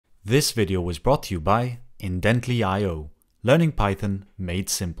This video was brought to you by Indently.io, learning Python made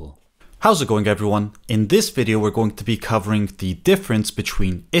simple. How's it going, everyone? In this video, we're going to be covering the difference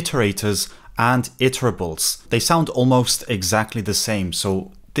between iterators and iterables. They sound almost exactly the same,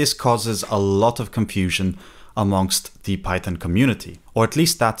 so this causes a lot of confusion amongst the Python community, or at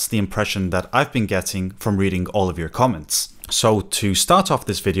least that's the impression that I've been getting from reading all of your comments. So to start off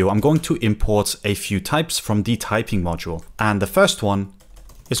this video, I'm going to import a few types from the typing module, and the first one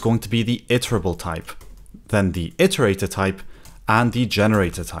is going to be the iterable type, then the iterator type, and the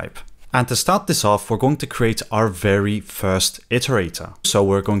generator type. And to start this off, we're going to create our very first iterator. So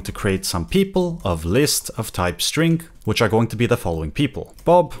we're going to create some people of list of type string, which are going to be the following people: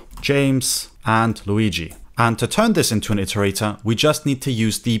 Bob, James, and Luigi. And to turn this into an iterator, we just need to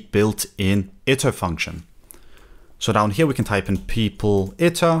use the built-in iter function. So down here we can type in people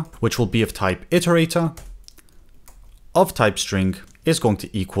iter, which will be of type iterator, of type string, is going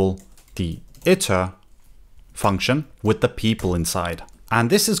to equal the iter function with the people inside.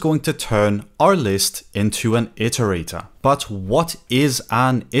 And this is going to turn our list into an iterator. But what is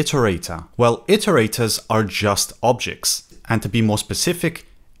an iterator? Well, iterators are just objects. And to be more specific,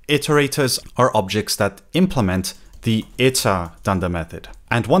 iterators are objects that implement the iter dunder method.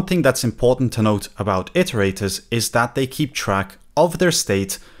 And one thing that's important to note about iterators is that they keep track of their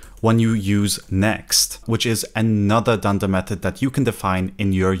state when you use next, which is another dunder method that you can define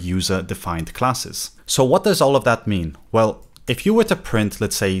in your user-defined classes. So what does all of that mean? Well, if you were to print,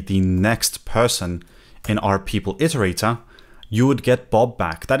 let's say, the next person in our people iterator, you would get Bob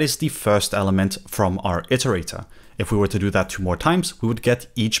back. That is the first element from our iterator. If we were to do that 2 more times, we would get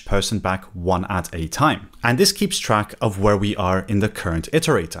each person back one at a time. And this keeps track of where we are in the current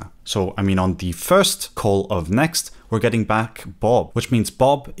iterator. So, on the first call of next, we're getting back Bob, which means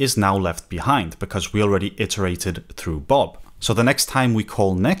Bob is now left behind because we already iterated through Bob. So the next time we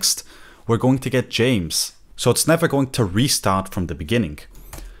call next, we're going to get James. So it's never going to restart from the beginning.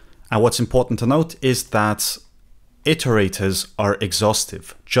 And what's important to note is that iterators are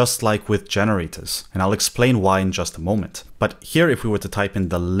exhaustive, just like with generators. And I'll explain why in just a moment. But here, if we were to type in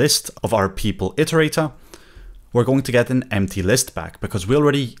the list of our people iterator, we're going to get an empty list back because we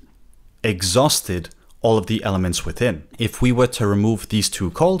already exhausted all of the elements within. If we were to remove these 2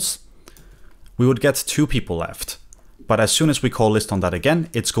 calls, we would get 2 people left. But as soon as we call list on that again,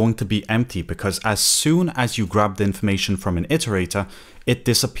 it's going to be empty because as soon as you grab the information from an iterator, it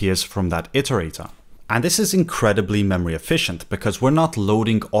disappears from that iterator. And this is incredibly memory efficient because we're not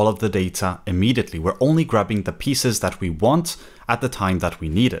loading all of the data immediately. We're only grabbing the pieces that we want at the time that we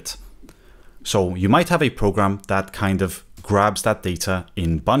need it. So you might have a program that kind of grabs that data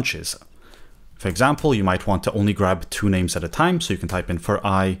in bunches. For example, you might want to only grab 2 names at a time. So you can type in for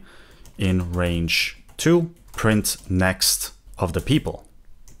I in range 2, print next of the people,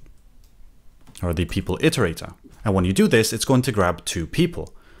 or the people iterator. And when you do this, it's going to grab 2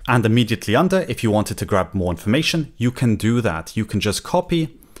 people. And immediately under, if you wanted to grab more information, you can do that. You can just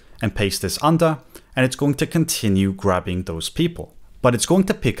copy and paste this under, and it's going to continue grabbing those people. But it's going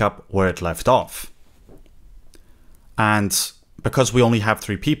to pick up where it left off. And because we only have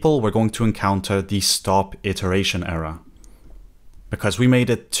 3 people, we're going to encounter the stop iteration error because we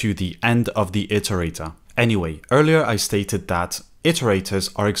made it to the end of the iterator. Anyway, earlier I stated that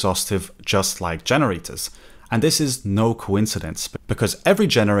iterators are exhaustive just like generators. And this is no coincidence because every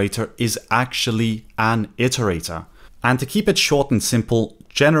generator is actually an iterator. And to keep it short and simple,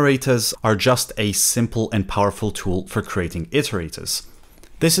 generators are just a simple and powerful tool for creating iterators.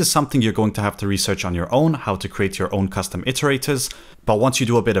 This is something you're going to have to research on your own, how to create your own custom iterators. But once you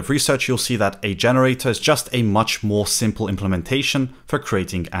do a bit of research, you'll see that a generator is just a much more simple implementation for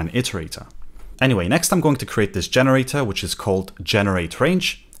creating an iterator. Anyway, next I'm going to create this generator, which is called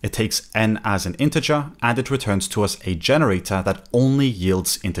generateRange. It takes n as an integer, and it returns to us a generator that only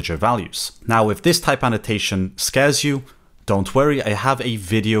yields integer values. Now, if this type annotation scares you, don't worry, I have a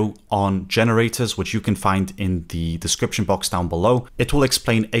video on generators, which you can find in the description box down below. It will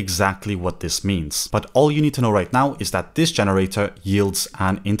explain exactly what this means. But all you need to know right now is that this generator yields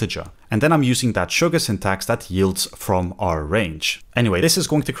an integer. And then I'm using that sugar syntax that yields from our range. Anyway, this is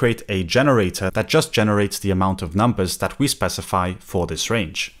going to create a generator that just generates the amount of numbers that we specify for this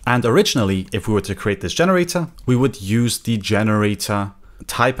range. And originally, if we were to create this generator, we would use the generator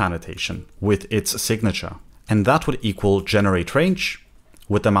type annotation with its signature. And that would equal generateRange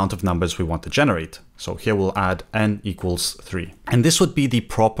with the amount of numbers we want to generate. So here we'll add n equals 3. And this would be the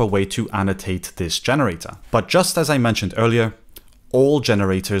proper way to annotate this generator. But just as I mentioned earlier, all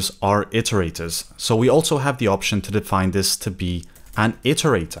generators are iterators. So we also have the option to define this to be an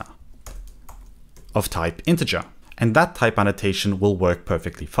iterator of type integer. and that type annotation will work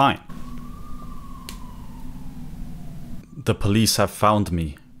perfectly fine. The police have found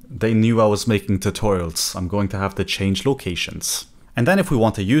me. They knew I was making tutorials. I'm going to have to change locations. And then if we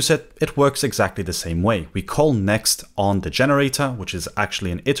want to use it, it works exactly the same way. We call next on the generator, which is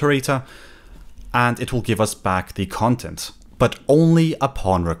actually an iterator, and it will give us back the content, but only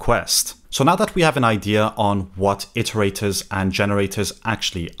upon request. So now that we have an idea on what iterators and generators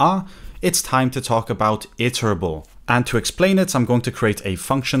actually are, it's time to talk about Iterable. And to explain it, I'm going to create a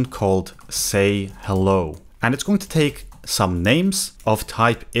function called sayHello. And it's going to take some names of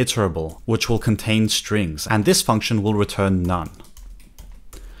type iterable, which will contain strings, and this function will return none.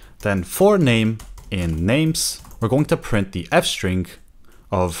 Then for name in names, we're going to print the f string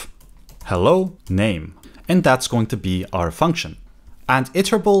of hello name, and that's going to be our function. And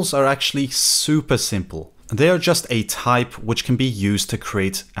iterables are actually super simple. They are just a type which can be used to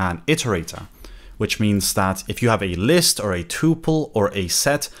create an iterator, which means that if you have a list or a tuple or a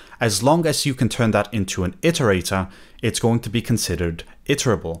set, as long as you can turn that into an iterator, it's going to be considered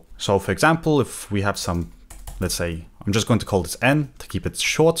iterable. So for example, if we have some, let's say, I'm just going to call this n to keep it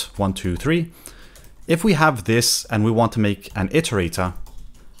short, 1, 2, 3. If we have this and we want to make an iterator,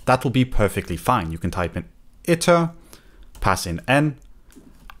 that will be perfectly fine. You can type in iter, pass in n,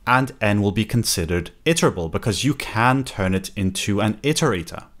 and n will be considered iterable because you can turn it into an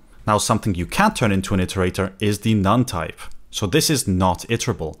iterator. Now, something you can't turn into an iterator is the none type. So this is not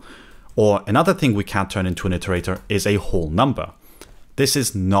iterable. Or another thing we can't turn into an iterator is a whole number. This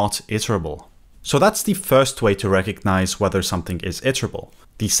is not iterable. So that's the first way to recognize whether something is iterable.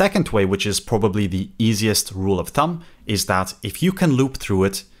 The second way, which is probably the easiest rule of thumb, is that if you can loop through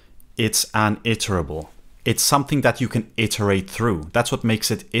it, it's an iterable. It's something that you can iterate through. That's what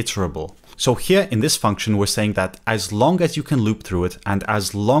makes it iterable. So here in this function, we're saying that as long as you can loop through it and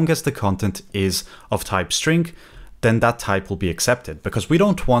as long as the content is of type string, then that type will be accepted, because we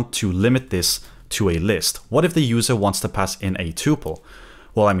don't want to limit this to a list. What if the user wants to pass in a tuple?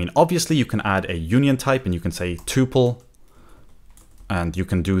 Well, I mean, obviously you can add a union type and you can say tuple, and you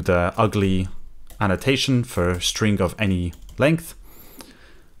can do the ugly annotation for string of any length.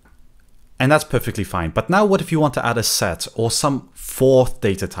 And that's perfectly fine. But now what if you want to add a set or some fourth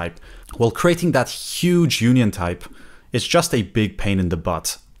data type? Well, creating that huge union type is just a big pain in the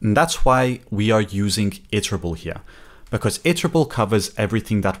butt. And that's why we are using Iterable here, because Iterable covers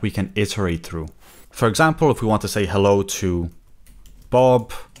everything that we can iterate through. For example, if we want to say hello to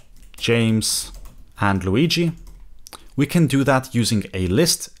Bob, James, and Luigi, we can do that using a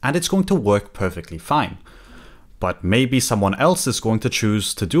list and it's going to work perfectly fine. But maybe someone else is going to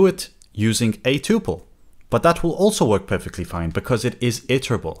choose to do it using a tuple, but that will also work perfectly fine because it is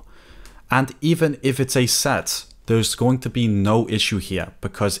iterable. And even if it's a set, there's going to be no issue here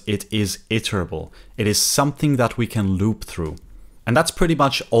because it is iterable. It is something that we can loop through. And that's pretty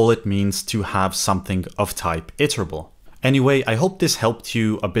much all it means to have something of type iterable. Anyway, I hope this helped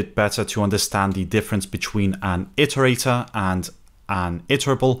you a bit better to understand the difference between an iterator and an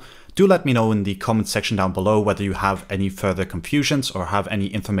iterable. Do let me know in the comment section down below whether you have any further confusions or have any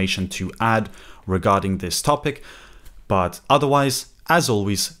information to add regarding this topic. But otherwise, as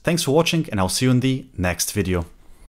always, thanks for watching and I'll see you in the next video.